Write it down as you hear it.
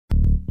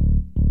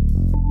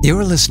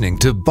You're listening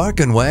to Bark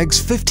and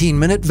Wag's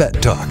 15-Minute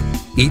Vet Talk.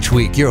 Each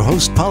week, your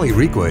host, Polly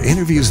Requa,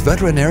 interviews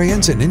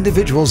veterinarians and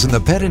individuals in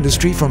the pet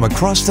industry from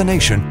across the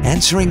nation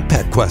answering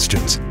pet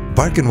questions.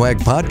 Bark and Wag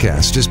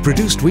podcast is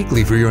produced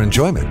weekly for your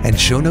enjoyment, and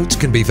show notes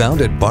can be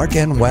found at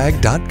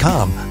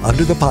barkandwag.com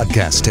under the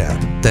podcast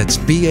tab. That's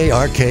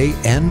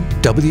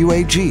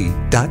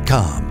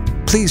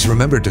BARKNWAG.com. Please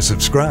remember to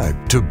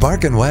subscribe to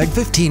Bark and Wag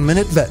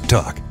 15-Minute Vet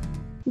Talk.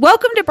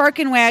 Welcome to Bark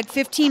and Wag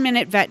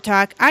 15-Minute Vet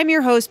Talk. I'm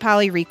your host,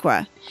 Polly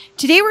Requa.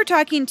 Today we're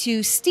talking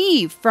to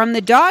Steve from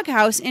the Dog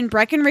House in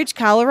Breckenridge,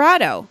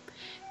 Colorado.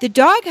 The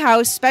Dog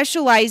House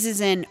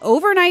specializes in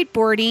overnight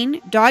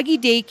boarding, doggy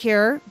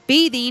daycare,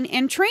 bathing,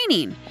 and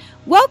training.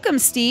 Welcome,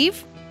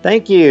 Steve.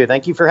 Thank you.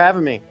 Thank you for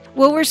having me.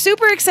 Well, we're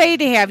super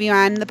excited to have you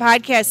on the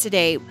podcast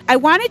today. I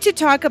wanted to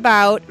talk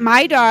about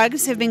my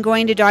dogs have been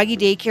going to doggy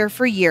daycare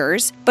for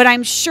years, but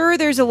I'm sure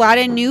there's a lot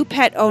of new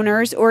pet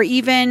owners or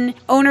even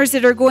owners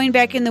that are going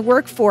back in the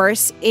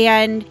workforce,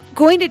 and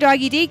going to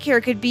doggy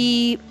daycare could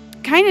be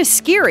kind of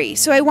scary.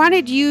 So I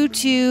wanted you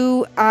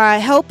to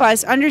help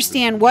us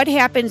understand what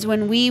happens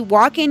when we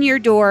walk in your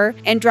door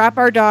and drop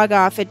our dog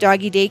off at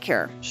doggy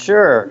daycare.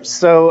 Sure.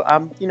 So,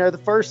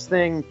 the first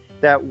thing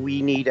that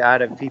we need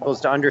out of people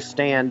is to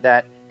understand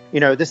that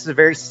this is a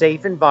very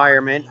safe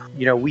environment.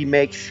 We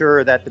make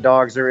sure that the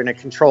dogs are in a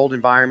controlled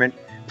environment,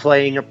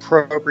 playing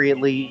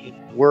appropriately.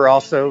 We're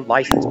also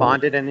licensed,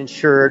 bonded, and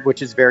insured,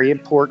 which is very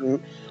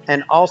important.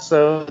 And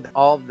also,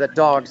 all the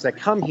dogs that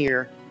come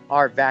here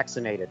are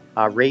vaccinated,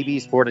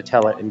 rabies,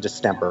 bordetella, and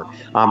distemper.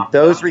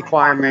 Those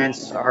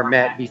requirements are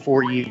met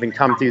before you even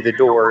come through the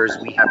doors.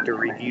 We have to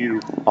review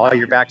all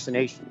your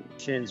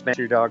vaccinations, make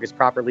sure your dog is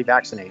properly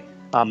vaccinated.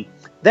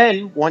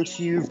 Then, once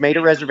you've made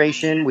a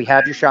reservation, we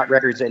have your shot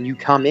records, and you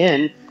come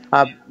in,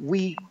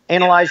 we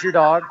analyze your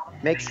dog,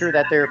 make sure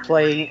that they're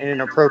playing in an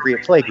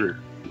appropriate play group.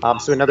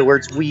 So in other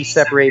words, we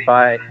separate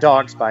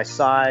dogs by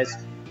size,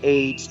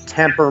 age,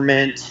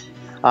 temperament,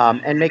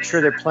 and make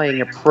sure they're playing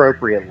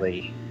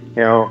appropriately.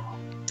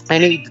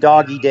 Any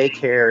doggy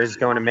daycare is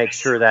going to make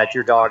sure that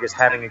your dog is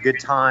having a good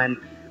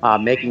time,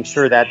 making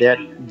sure that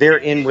they're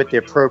in with the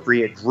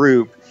appropriate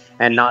group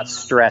and not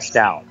stressed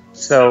out.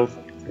 So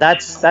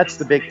that's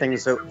the big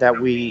things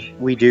that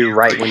we do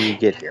right when you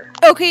get here.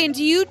 Okay, and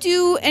do you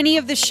do any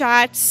of the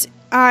shots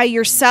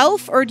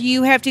yourself, or do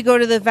you have to go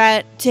to the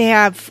vet to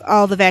have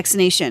all the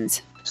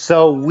vaccinations?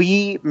 So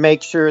we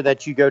make sure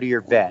that you go to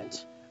your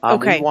vet.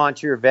 Okay. We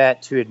want your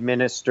vet to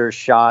administer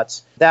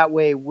shots. That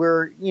way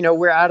we're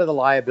out of the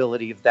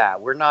liability of that.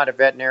 We're not a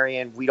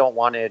veterinarian. We don't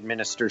want to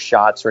administer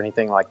shots or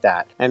anything like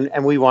that.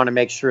 And we want to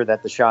make sure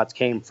that the shots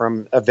came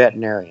from a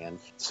veterinarian.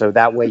 So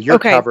that way you're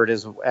covered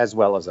as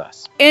well as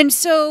us. And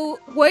so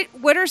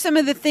what are some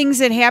of the things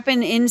that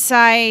happen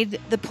inside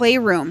the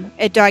playroom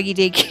at doggy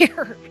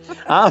daycare?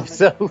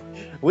 So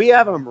we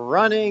have them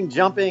running,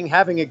 jumping,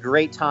 having a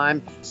great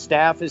time.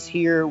 Staff is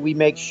here. We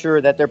make sure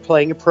that they're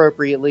playing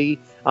appropriately.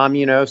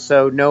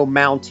 So no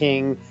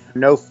mounting,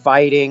 no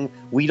fighting.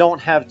 We don't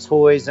have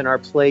toys in our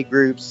play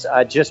groups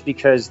just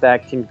because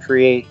that can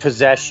create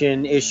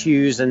possession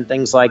issues and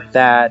things like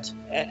that.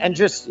 And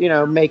just,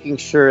 making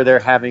sure they're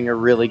having a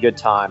really good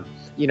time.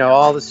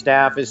 All the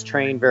staff is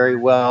trained very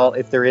well.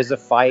 If there is a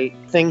fight,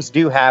 things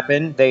do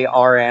happen. They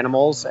are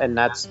animals, and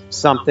that's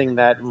something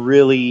that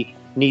really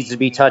needs to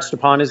be touched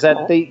upon, is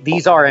that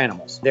these are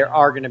animals. There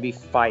are going to be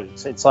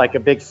fights. It's like a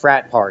big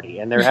frat party,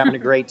 and they're having a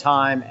great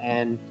time,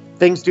 and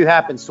things do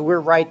happen. So we're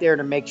right there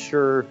to make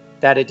sure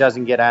that it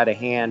doesn't get out of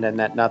hand and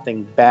that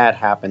nothing bad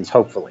happens,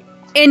 hopefully.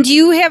 And do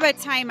you have a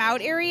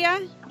timeout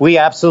area? We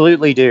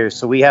absolutely do.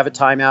 So we have a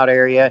timeout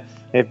area.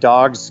 If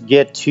dogs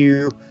get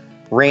too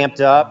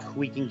ramped up,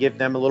 we can give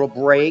them a little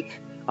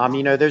break.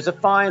 There's a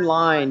fine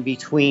line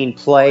between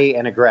play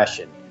and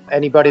aggression.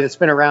 Anybody that's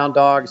been around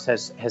dogs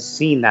has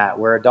seen that,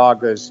 where a dog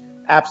goes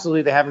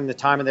absolutely having the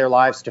time of their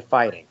lives to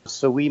fighting.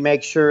 So we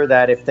make sure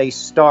that if they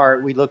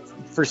start, we look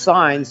for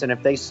signs, and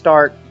if they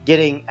start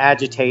getting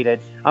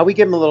agitated, we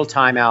give them a little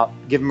timeout,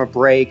 give them a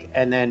break,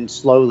 and then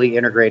slowly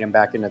integrate them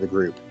back into the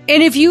group.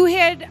 And if you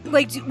had,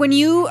 when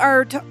you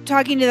are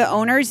talking to the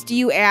owners, do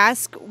you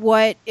ask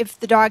what if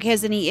the dog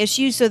has any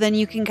issues, so then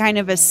you can kind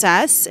of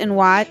assess and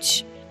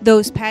watch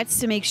those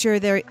pets to make sure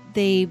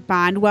they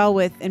bond well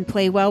with and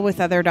play well with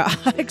other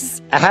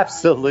dogs?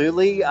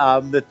 Absolutely.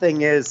 The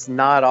thing is,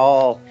 not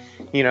all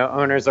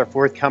owners are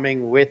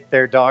forthcoming with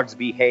their dog's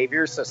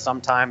behavior, so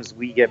sometimes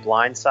we get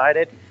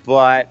blindsided,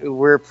 but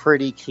we're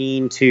pretty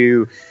keen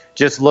to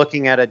just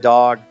looking at a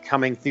dog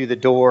coming through the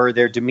door,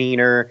 their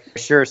demeanor.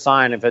 Sure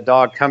sign, if a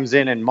dog comes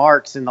in and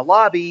marks in the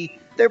lobby,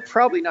 they're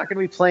probably not going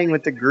to be playing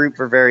with the group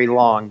for very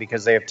long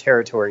because they have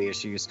territory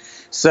issues.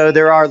 So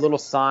there are little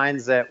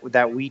signs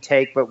that we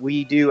take, but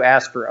we do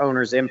ask for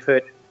owners'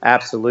 input,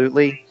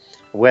 absolutely.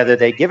 Whether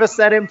they give us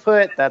that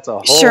input, that's a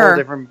whole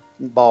different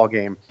ball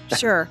game.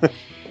 Sure.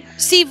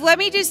 Steve, let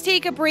me just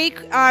take a break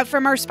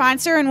from our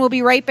sponsor, and we'll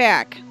be right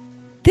back.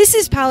 This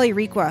is Polly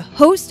Requa,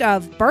 host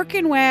of Bark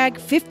and Wag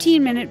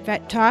 15-Minute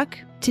Vet Talk.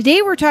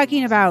 Today we're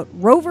talking about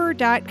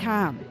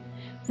Rover.com.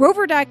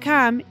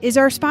 Rover.com is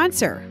our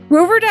sponsor.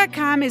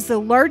 Rover.com is the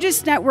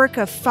largest network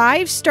of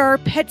 5-star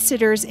pet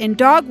sitters and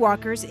dog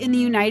walkers in the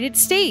United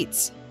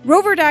States.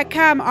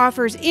 Rover.com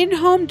offers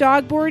in-home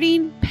dog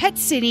boarding, pet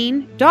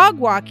sitting, dog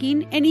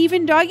walking, and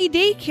even doggy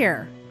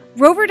daycare.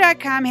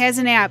 Rover.com has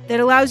an app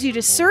that allows you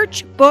to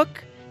search,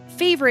 book,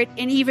 favorite,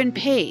 and even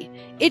pay.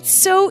 It's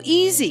so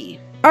easy.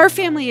 Our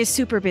family is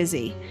super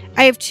busy.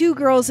 I have 2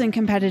 girls in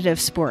competitive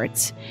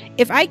sports.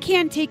 If I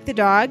can't take the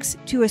dogs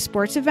to a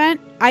sports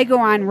event, I go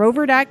on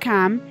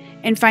Rover.com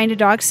and find a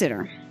dog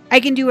sitter. I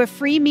can do a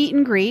free meet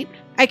and greet.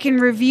 I can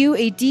review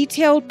a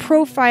detailed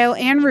profile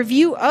and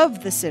review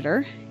of the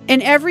sitter.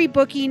 And every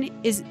booking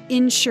is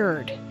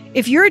insured.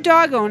 If you're a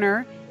dog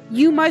owner,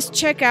 you must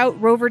check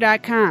out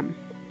Rover.com.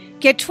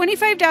 Get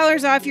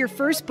 $25 off your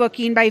first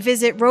booking by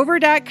visit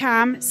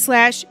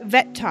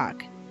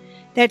rover.com/vettalk.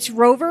 That's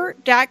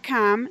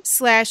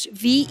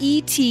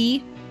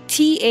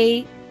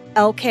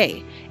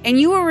rover.com/VETTALK.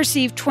 And you will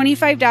receive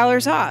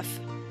 $25 off.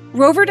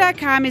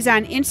 Rover.com is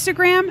on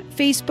Instagram,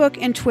 Facebook,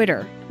 and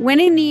Twitter.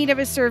 When in need of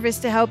a service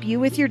to help you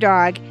with your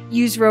dog,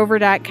 use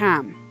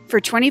Rover.com.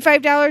 For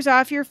 $25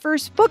 off your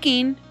first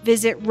booking,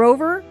 visit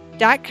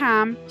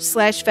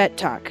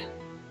rover.com/vettalk.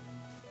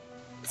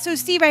 So,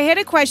 Steve, I had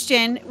a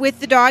question with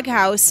the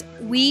doghouse.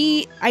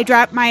 I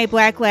dropped my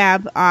black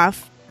lab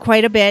off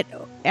quite a bit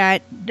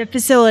at the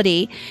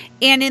facility,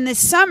 and in the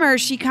summer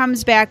she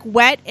comes back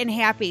wet and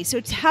happy. So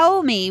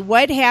tell me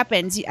what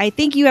happens. I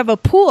think you have a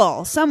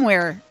pool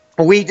somewhere.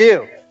 We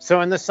do. So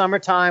in the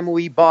summertime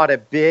we bought a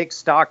big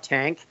stock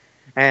tank,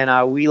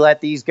 and we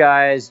let these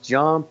guys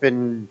jump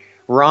and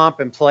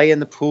romp and play in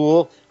the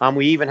pool.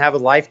 We even have a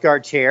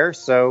lifeguard chair,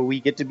 so we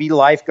get to be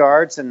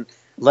lifeguards and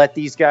let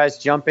these guys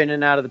jump in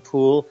and out of the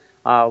pool.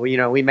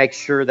 We make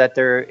sure that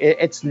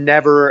it's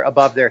never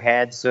above their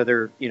heads, so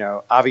they're,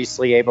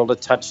 obviously able to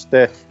touch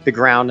the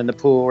ground in the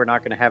pool. We're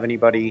not going to have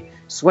anybody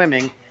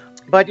swimming.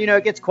 But,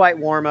 it gets quite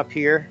warm up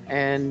here,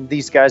 and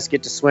these guys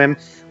get to swim.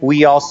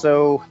 We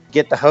also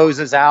get the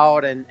hoses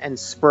out and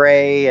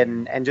spray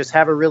and just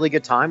have a really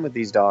good time with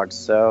these dogs.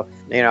 So,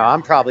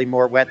 I'm probably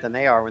more wet than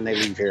they are when they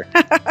leave here.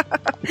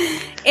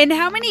 And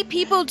how many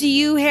people do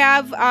you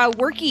have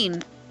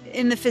working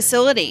in the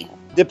facility?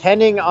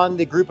 Depending on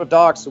the group of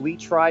dogs, so we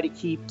try to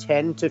keep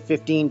 10 to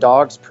 15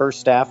 dogs per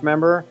staff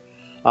member.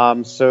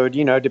 So,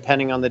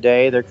 depending on the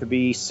day, there could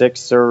be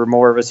 6 or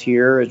more of us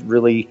here. It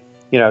really,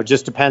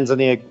 just depends on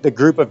the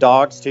group of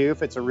dogs, too.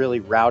 If it's a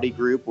really rowdy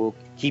group, we'll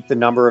keep the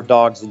number of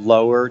dogs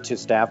lower to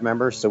staff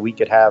members. So we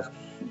could have,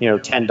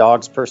 10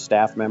 dogs per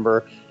staff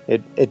member.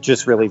 It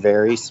just really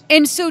varies.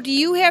 And so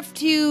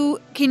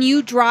can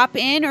you drop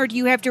in, or do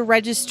you have to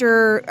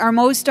register? Are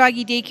most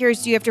doggy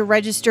daycares, do you have to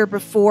register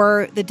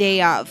before the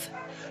day of?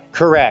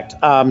 Correct.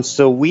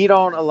 So we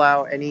don't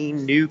allow any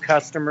new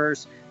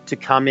customers to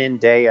come in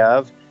day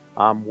of.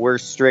 We're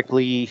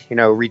strictly,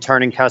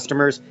 returning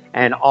customers,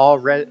 and all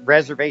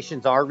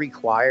reservations are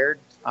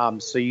required.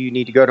 So you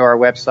need to go to our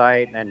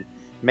website and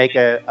make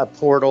a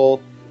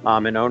portal,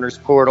 an owner's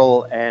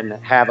portal, and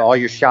have all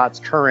your shots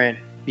current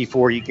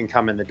before you can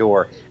come in the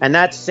door. And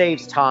that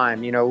saves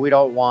time. We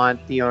don't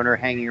want the owner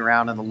hanging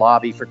around in the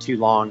lobby for too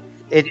long.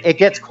 It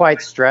gets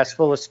quite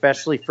stressful,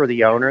 especially for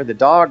the owner. The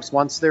dogs,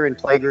 once they're in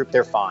playgroup,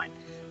 they're fine.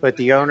 But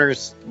the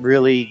owners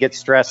really get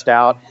stressed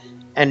out.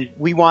 And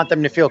we want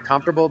them to feel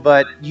comfortable,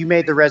 but you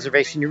made the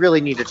reservation. You really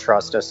need to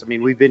trust us. I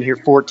mean, we've been here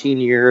 14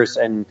 years,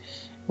 and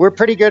we're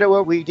pretty good at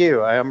what we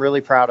do. I'm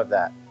really proud of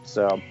that.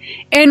 So,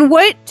 and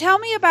tell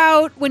me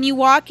about when you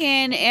walk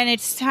in and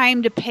it's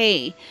time to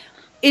pay.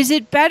 Is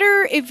it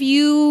better if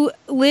you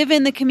live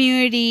in the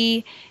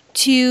community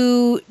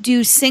to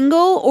do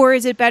single, or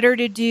is it better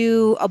to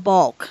do a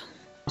bulk?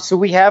 So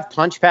we have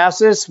punch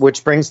passes,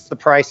 which brings the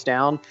price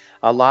down.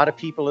 A lot of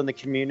people in the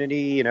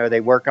community,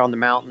 they work on the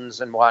mountains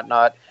and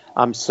whatnot.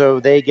 So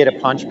they get a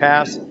punch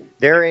pass.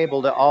 They're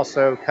able to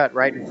also cut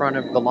right in front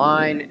of the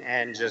line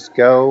and just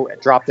go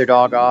drop their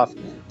dog off.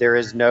 There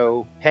is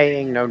no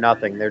paying, no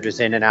nothing. They're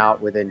just in and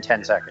out within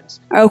 10 seconds.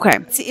 Okay.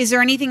 Is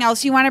there anything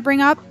else you want to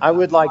bring up? I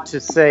would like to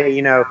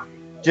say,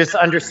 just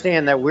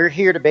understand that we're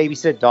here to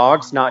babysit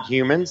dogs, not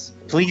humans.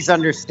 Please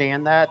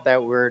understand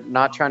that we're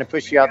not trying to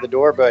push you out the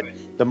door, but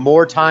the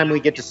more time we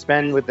get to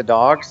spend with the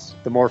dogs,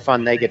 the more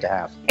fun they get to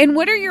have. And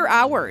what are your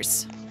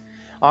hours?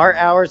 Our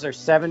hours are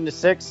 7 to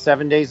 6,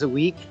 7 days a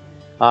week.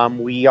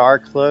 We are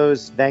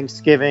closed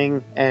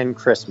Thanksgiving and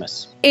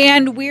Christmas.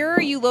 And where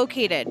are you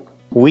located?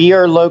 We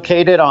are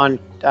located on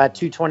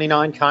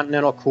 229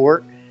 Continental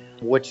Court,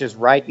 which is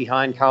right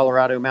behind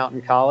Colorado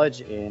Mountain College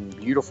in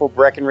beautiful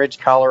Breckenridge,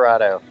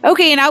 Colorado.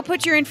 Okay, and I'll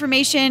put your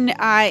information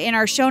in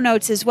our show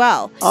notes as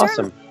well.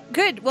 Awesome.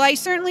 Good. Well, I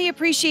certainly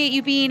appreciate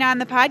you being on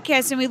the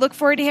podcast, and we look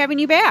forward to having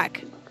you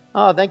back.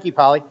 Oh, thank you,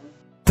 Polly.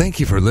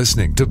 Thank you for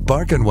listening to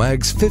Bark and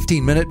Wag's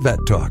 15-Minute Vet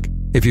Talk.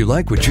 If you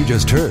like what you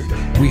just heard,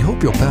 we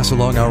hope you'll pass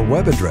along our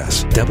web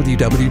address,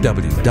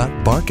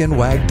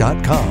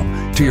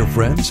 www.barkandwag.com, to your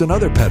friends and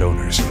other pet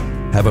owners.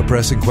 Have a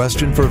pressing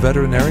question for a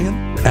veterinarian?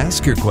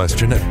 Ask your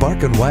question at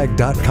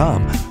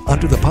barkandwag.com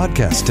under the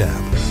podcast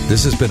tab.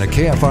 This has been a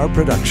KFR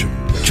production.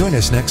 Join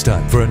us next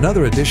time for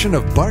another edition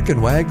of Bark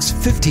and Wag's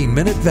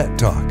 15-Minute Vet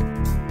Talk.